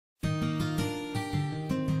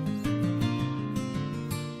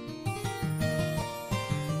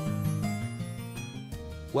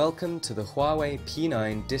Welcome to the HUAWEI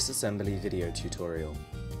P9 disassembly video tutorial.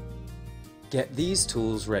 Get these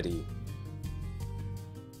tools ready.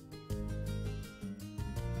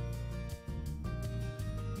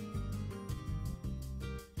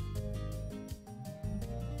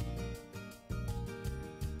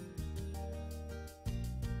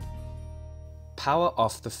 Power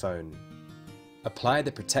off the phone. Apply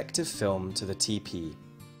the protective film to the TP.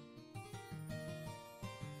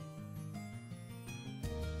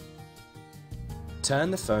 Turn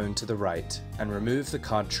the phone to the right and remove the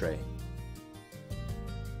card tray.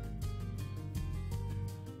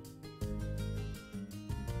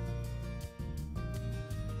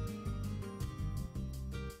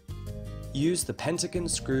 Use the pentagon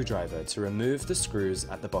screwdriver to remove the screws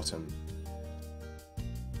at the bottom.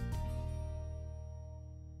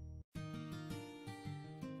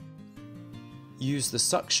 Use the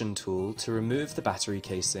suction tool to remove the battery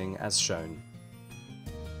casing as shown.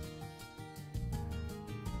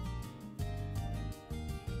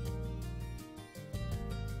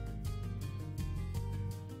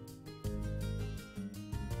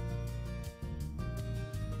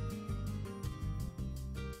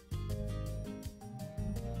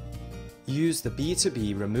 Use the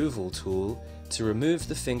B2B removal tool to remove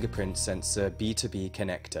the fingerprint sensor B2B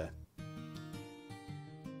connector.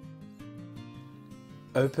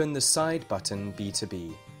 Open the side button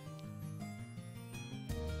B2B.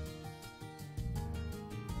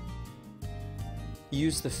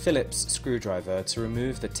 Use the Phillips screwdriver to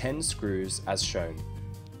remove the 10 screws as shown.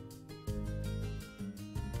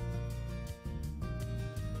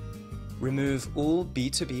 Remove all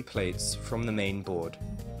B2B plates from the main board.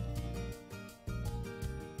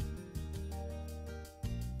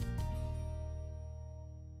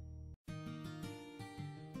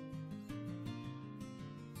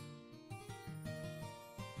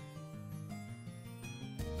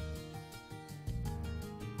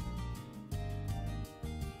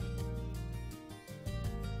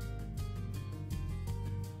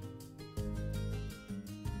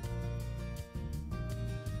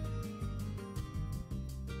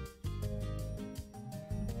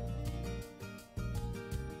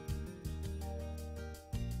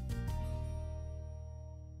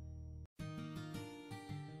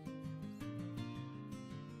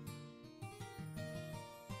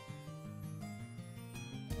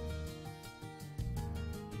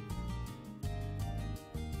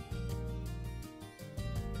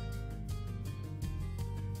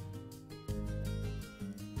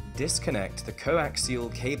 Disconnect the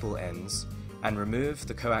coaxial cable ends and remove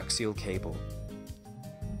the coaxial cable.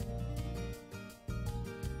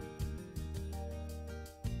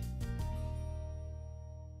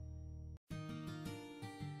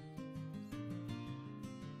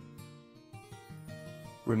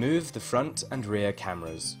 Remove the front and rear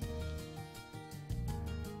cameras.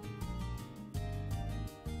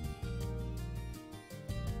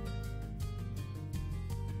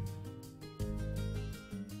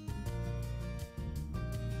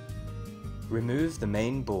 Remove the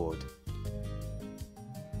main board.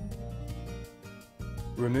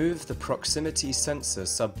 Remove the proximity sensor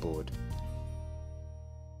subboard.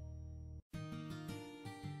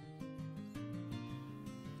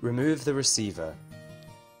 Remove the receiver.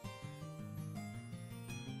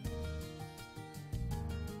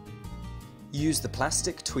 Use the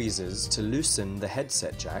plastic tweezers to loosen the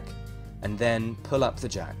headset jack and then pull up the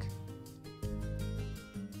jack.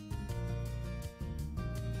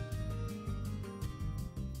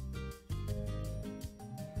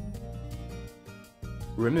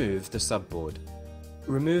 Remove the subboard.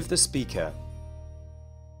 Remove the speaker.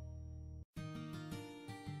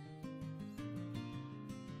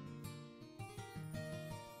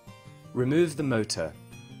 Remove the motor.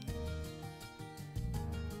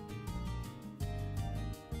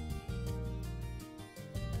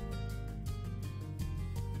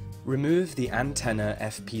 Remove the antenna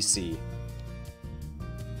FPC.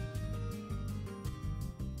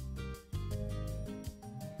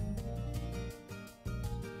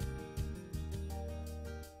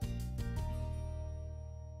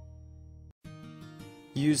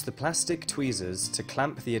 Use the plastic tweezers to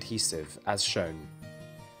clamp the adhesive as shown.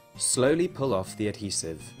 Slowly pull off the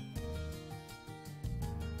adhesive.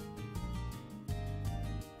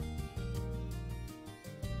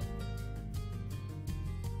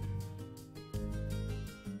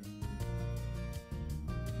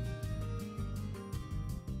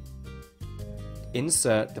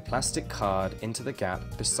 Insert the plastic card into the gap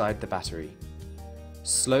beside the battery.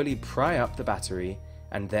 Slowly pry up the battery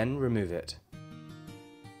and then remove it.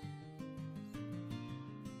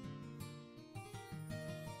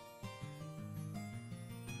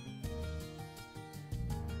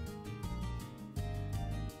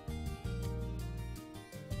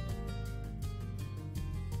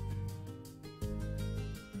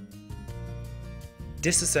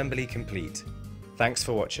 Disassembly complete. Thanks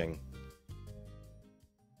for watching.